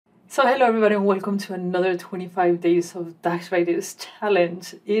So hello everybody and welcome to another 25 Days of DAX Fridays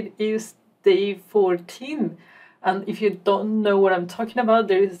challenge. It is day 14 and if you don't know what I'm talking about,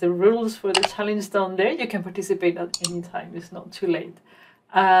 there is the rules for the challenge down there. You can participate at any time, it's not too late.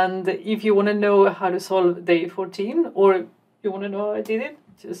 And if you want to know how to solve day 14 or you want to know how I did it,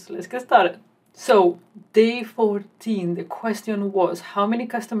 just let's get started. So day 14, the question was, how many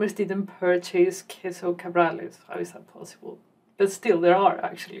customers didn't purchase queso cabrales? How is that possible? But still, there are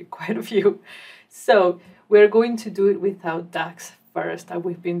actually quite a few. So we're going to do it without DAX first, that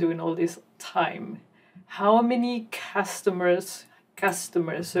we've been doing all this time. How many customers,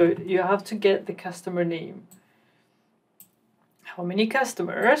 so you have to get the customer name. How many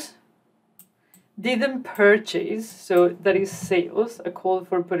customers didn't purchase, so that is sales, a call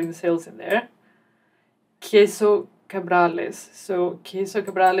for putting sales in there. Queso cabrales, so queso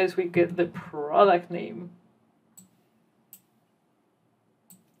cabrales, we get the product name.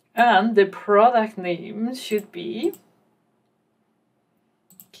 And the product name should be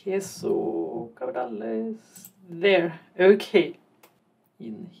queso cabrales. There, okay.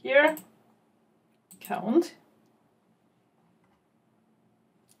 In here, count.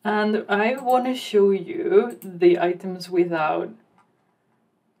 And I want to show you the items without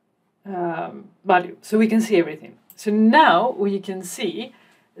value, so we can see everything. So now we can see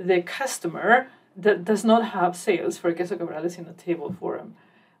the customer that does not have sales for queso cabrales in a table form.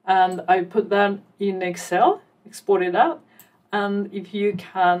 And I put that in Excel, export it out. And if you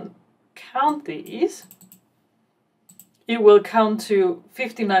can count these, it will count to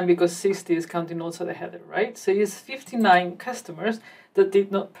 59 because 60 is counting also the header, right? So it's 59 customers that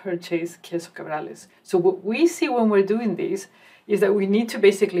did not purchase queso cabrales. So what we see when we're doing this is that we need to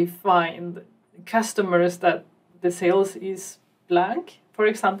basically find customers that the sales is blank, for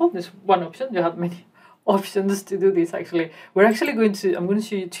example. There's one option, you have many options to do this actually. I'm going to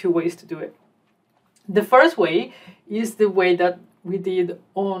show you two ways to do it. The first way is the way that we did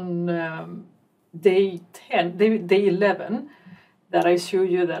on day 11, that I showed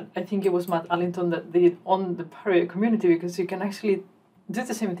you, that I think it was Matt Allington that did on the Parallel community, because you can actually do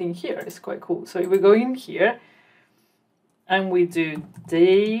the same thing here. It's quite cool. So if we go in here and we do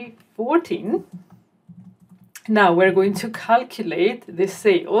day 14, now we're going to calculate the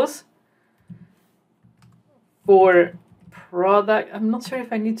sales for product. I'm not sure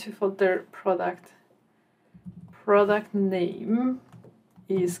if I need to filter product. Product name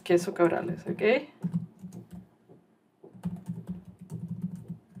is queso cabrales, okay?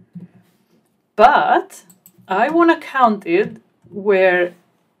 But I want to count it where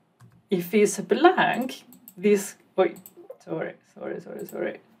if it's blank, this, sorry. Queso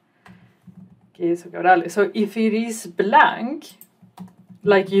cabrales. So if it is blank,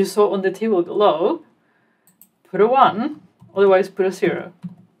 like you saw on the table below, put a 1, otherwise put a 0.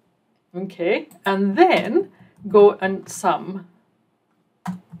 Okay, and then go and sum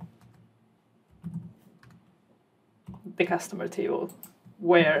the customer table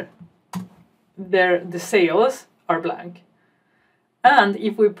where the sales are blank. And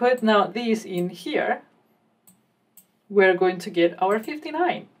if we put now these in here, we're going to get our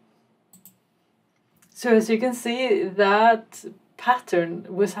 59. So as you can see, that pattern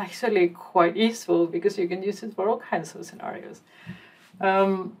was actually quite useful because you can use it for all kinds of scenarios.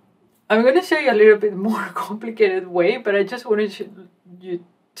 I'm going to show you a little bit more complicated way, but I just wanted you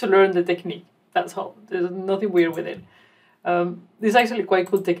to learn the technique. That's all. There's nothing weird with it. This is actually quite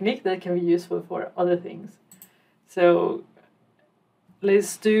cool technique that can be useful for other things. So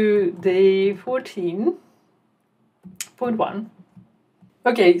let's do day 14.1.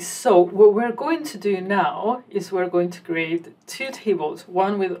 Okay, so what we're going to do now is we're going to create two tables,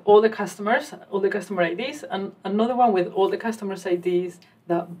 one with all the customers, all the customer IDs, and another one with all the customers IDs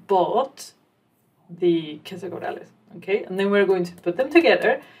that bought the queso cabrales, okay? And then we're going to put them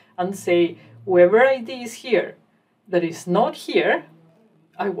together and say, whoever ID is here that is not here,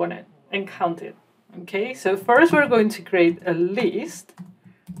 I want it, and count it, okay? So first we're going to create a list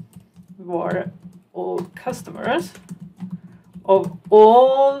for all customers of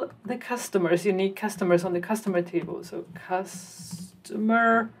all the customers, unique customers on the customer table. So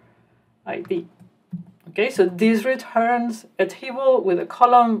customer ID. Okay, so this returns a table with a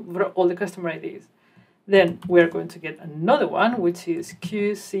column for all the customer IDs. Then we're going to get another one, which is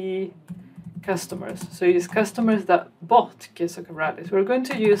QC customers. So it's customers that bought queso cabrales. We're going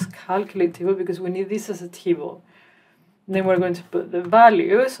to use calculate table because we need this as a table. And then we're going to put the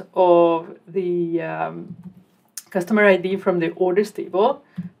values of the customer ID from the orders table,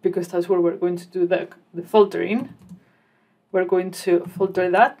 because that's where we're going to do the filtering. We're going to filter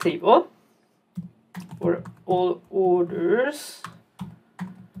that table for all orders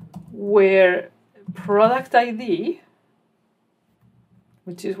where product ID,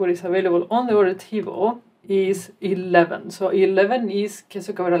 which is what is available on the order table, is 11. So 11 is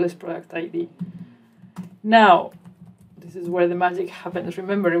Queso Cabrales product ID. Now, this is where the magic happens.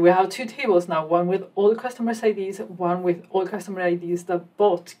 Remember, we have two tables now, one with all customers' IDs, one with all customer IDs that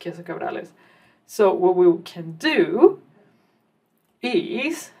bought Queso Cabrales. So what we can do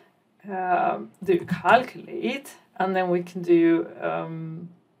is do calculate, and then we can do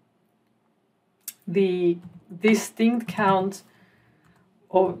the distinct count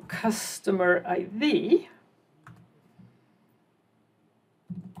of customer ID,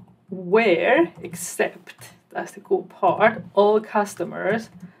 where, except, that's the cool part, all customers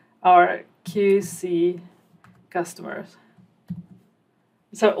are QC customers.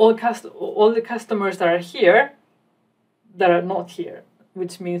 So all the customers that are here, that are not here,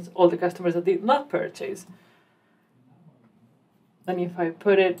 which means all the customers that did not purchase. And if I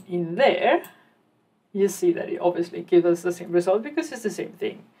put it in there, you see that it obviously gives us the same result because it's the same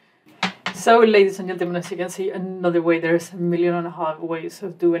thing. So, ladies and gentlemen, as you can see, another way, there's 1.5 million ways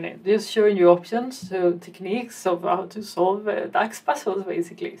of doing it. Just showing you options, so techniques of how to solve DAX puzzles,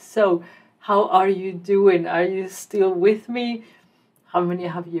 basically. So, how are you doing? Are you still with me? How many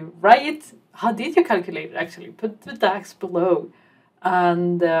have you right? How did you calculate it, actually? Put the DAX below.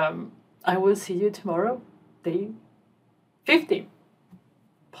 And I will see you tomorrow, day 15.